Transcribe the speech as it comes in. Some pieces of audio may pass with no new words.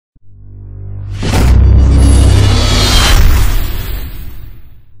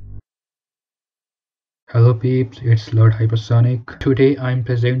Hello peeps, it's Lord Hypersonic. Today I'm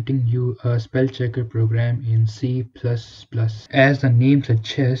presenting you a spell checker program in C++. As the name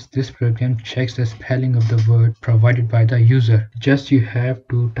suggests, this program checks the spelling of the word provided by the user. Just you have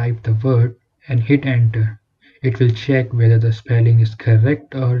to type the word and hit enter. It will check whether the spelling is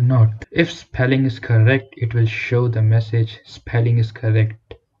correct or not. If spelling is correct, it will show the message spelling is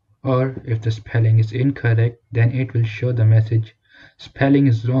correct. Or if the spelling is incorrect, then it will show the message spelling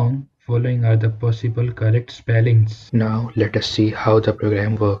is wrong. Following are the possible correct spellings. Now let us see how the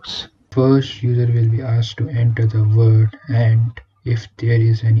program works. First, user will be asked to enter the word, and if there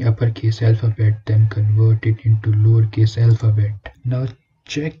is any uppercase alphabet, then convert it into lowercase alphabet. Now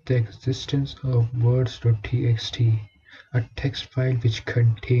check the existence of words.txt, a text file which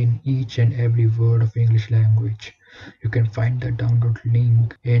contains each and every word of English language. You can find the download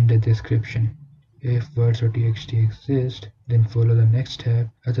link in the description. If words.txt exist, then follow the next step.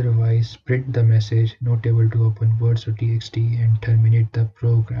 Otherwise, print the message not able to open words.txt and terminate the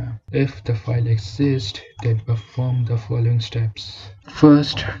program. If the file exists, then perform the following steps.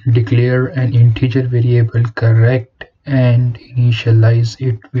 First, declare an integer variable correct and initialize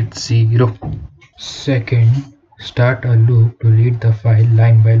it with 0. Second, start a loop to read the file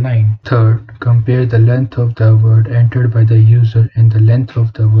line by line. Third, compare the length of the word entered by the user and the length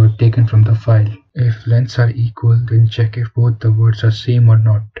of the word taken from the file. If lengths are equal, then check if both the words are same or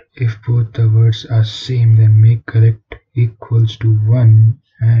not. If both the words are same, then make correct equals to 1,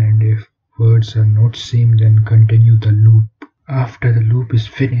 and if words are not same, then continue the loop. After the loop is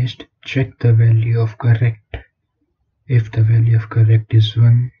finished, check the value of correct. If the value of correct is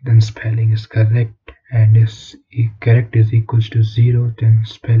 1, then spelling is correct, and if correct is equals to 0, then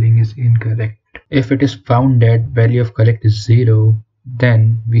spelling is incorrect. If it is found that value of correct is 0,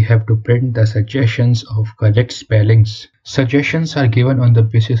 then we have to print the suggestions of correct spellings. Suggestions are given on the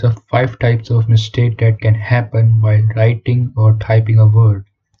basis of 5 types of mistake that can happen while writing or typing a word.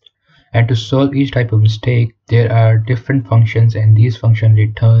 And to solve each type of mistake, there are different functions, and these functions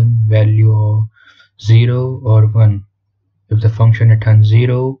return value of 0 or 1. If the function returns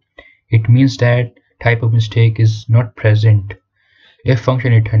 0, it means that type of mistake is not present. If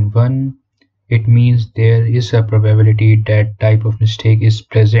function returns 1, it means there is a probability that type of mistake is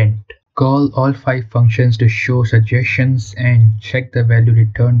present. Call all 5 functions to show suggestions and check the value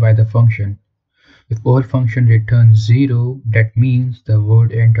returned by the function. If all function returns 0, that means the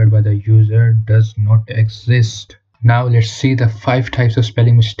word entered by the user does not exist. Now let's see the 5 types of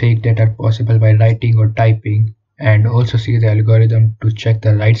spelling mistake that are possible by writing or typing, and also see the algorithm to check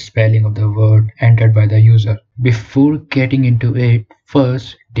the right spelling of the word entered by the user. Before getting into it,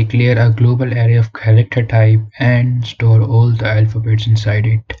 first declare a global array of character type and store all the alphabets inside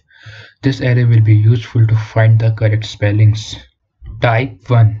it. This array will be useful to find the correct spellings. Type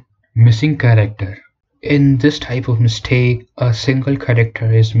 1. Missing character. In this type of mistake, a single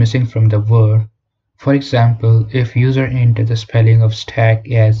character is missing from the word. For example, if user entered the spelling of stack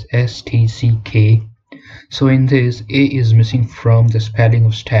as STCK, so in this, A is missing from the spelling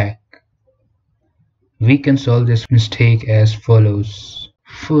of stack. We can solve this mistake as follows.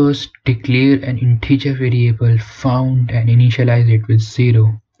 First, declare an integer variable found and initialize it with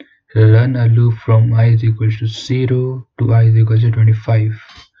 0. Run a loop from I is equals to 0 to I is equals to 25.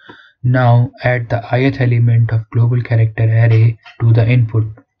 Now add the ith element of global character array to the input.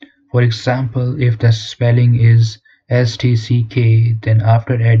 For example, if the spelling is STCK, then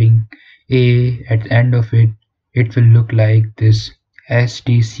after adding A at the end of it, it will look like this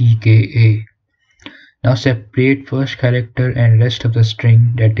STCKA. Now separate first character and rest of the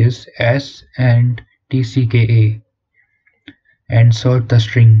string, that is S and TCKA, and sort the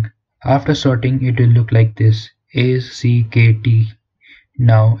string. After sorting, it will look like this ACKT.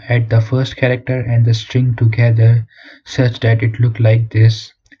 Now add the first character and the string together such that it look like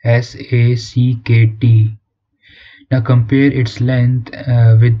this SACKT. Now compare its length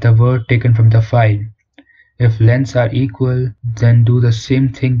with the word taken from the file. If lengths are equal, then do the same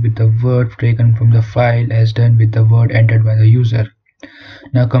thing with the word taken from the file as done with the word entered by the user.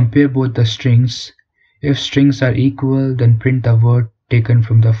 Now compare both the strings. If strings are equal, then print the word taken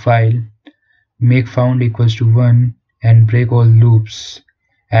from the file. Make found equals to 1 and break all loops.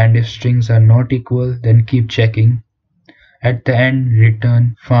 And if strings are not equal, then keep checking. At the end,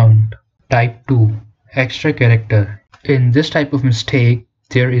 return found. Type 2. Extra character. In this type of mistake,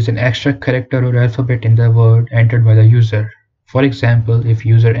 there is an extra character or alphabet in the word entered by the user. For example, if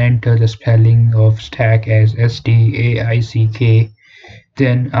user enters the spelling of stack as STAICK,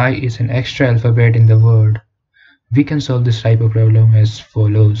 then I is an extra alphabet in the word. We can solve this type of problem as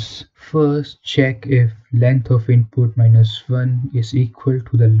follows. First, check if length of input minus 1 is equal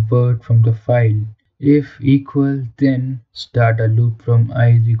to the word from the file. If equal, then start a loop from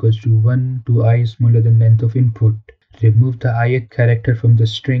I is equals to 1 to I smaller than length of input. Remove the ith character from the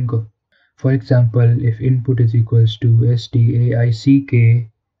string. For example, if input is equals to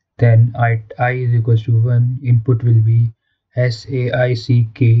STAICK, then I is equals to 1, input will be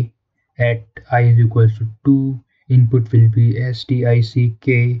SAICK. At I is equals to 2, input will be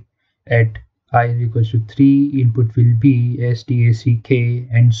STICK. At I is equals to 3, input will be STACK,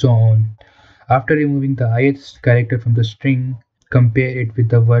 and so on. After removing the ith character from the string, compare it with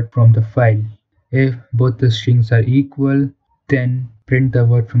the word from the file. If both the strings are equal, then print the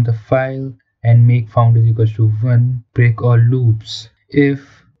word from the file and make found is equals to 1, break all loops.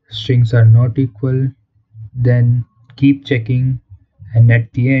 If strings are not equal, then keep checking and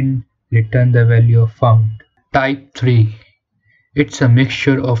at the end return the value of found. Type 3. It's a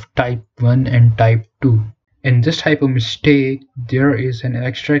mixture of type 1 and type 2. In this type of mistake, there is an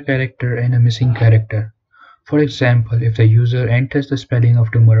extra character and a missing character. For example, if the user enters the spelling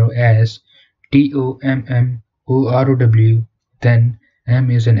of tomorrow as TOMMOROW, then M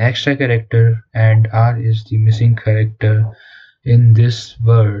is an extra character and R is the missing character in this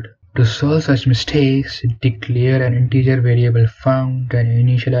word. To solve such mistakes, declare an integer variable found and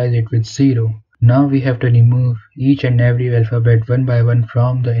initialize it with 0. Now we have to remove each and every alphabet one by one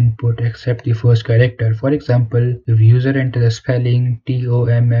from the input except the first character. For example, if user enters the spelling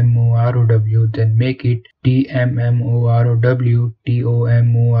TOMMOROW, then make it TMMOROW, TOMMOROW,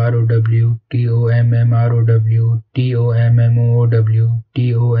 TOMMROW, TOMMOW,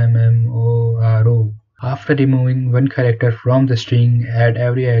 TOMMORO. After removing one character from the string, add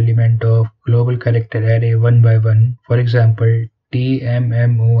every element of global character array one by one. For example,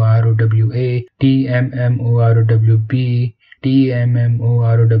 TMMOROWA, TMMOROWB,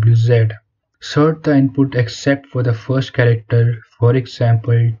 TMMOROWZ. Sort the input except for the first character, for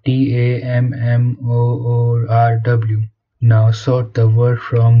example, TAMMOORW. Now sort the word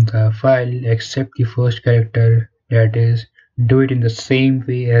from the file except the first character, that is, do it in the same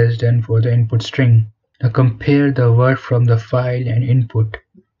way as done for the input string. Now compare the word from the file and input.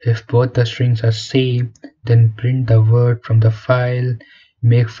 If both the strings are same, then print the word from the file,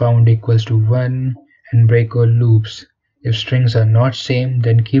 make found equals to 1, and break all loops. If strings are not same,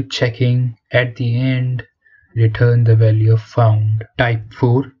 then keep checking. At the end, return the value of found. Type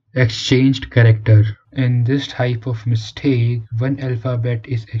 4. Exchanged character. In this type of mistake, one alphabet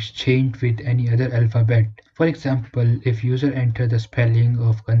is exchanged with any other alphabet. For example, if user enter the spelling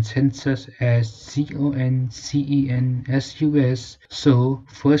of consensus as CONCENSUS, so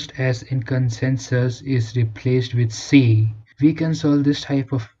first S in consensus is replaced with C. We can solve this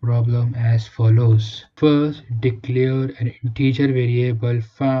type of problem as follows. First, declare an integer variable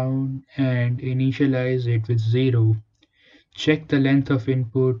found and initialize it with 0. Check the length of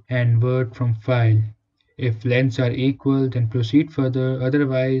input and word from file. If lengths are equal, then proceed further,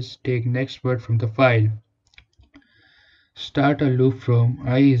 otherwise take next word from the file. Start a loop from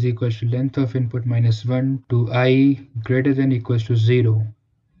I is equals to length of input minus 1 to I greater than equals to 0.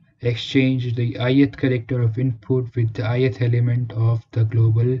 Exchange the ith character of input with the ith element of the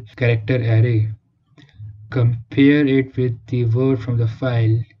global character array. Compare it with the word from the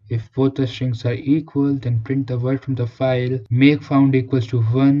file. If both the strings are equal, then print the word from the file, make found equals to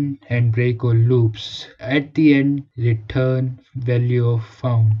 1 and break all loops. At the end, return value of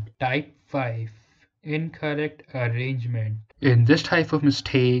found. Type 5. Incorrect arrangement. In this type of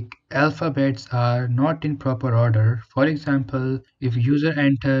mistake, alphabets are not in proper order. For example, if user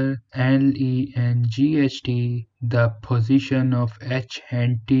enter LENGHT, the position of H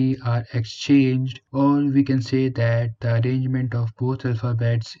and T are exchanged, or we can say that the arrangement of both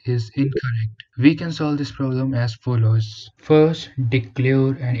alphabets is incorrect. We can solve this problem as follows. First, declare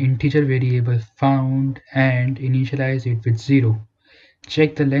an integer variable found and initialize it with 0.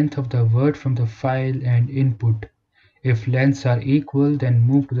 Check the length of the word from the file and input. If lengths are equal, then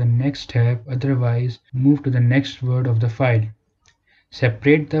move to the next step, otherwise move to the next word of the file.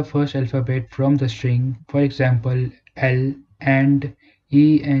 Separate the first alphabet from the string, for example L and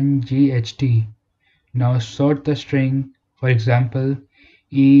ENGHT. Now sort the string, for example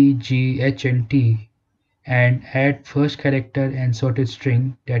EGHNT, and add first character and sorted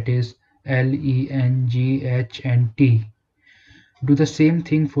string, that is LENGHNT. Do the same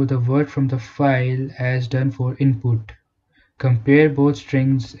thing for the word from the file as done for input. Compare both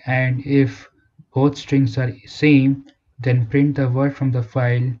strings, and if both strings are same, then print the word from the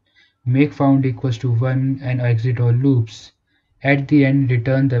file, make found equals to 1 and exit all loops. At the end,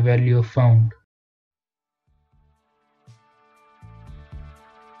 return the value of found.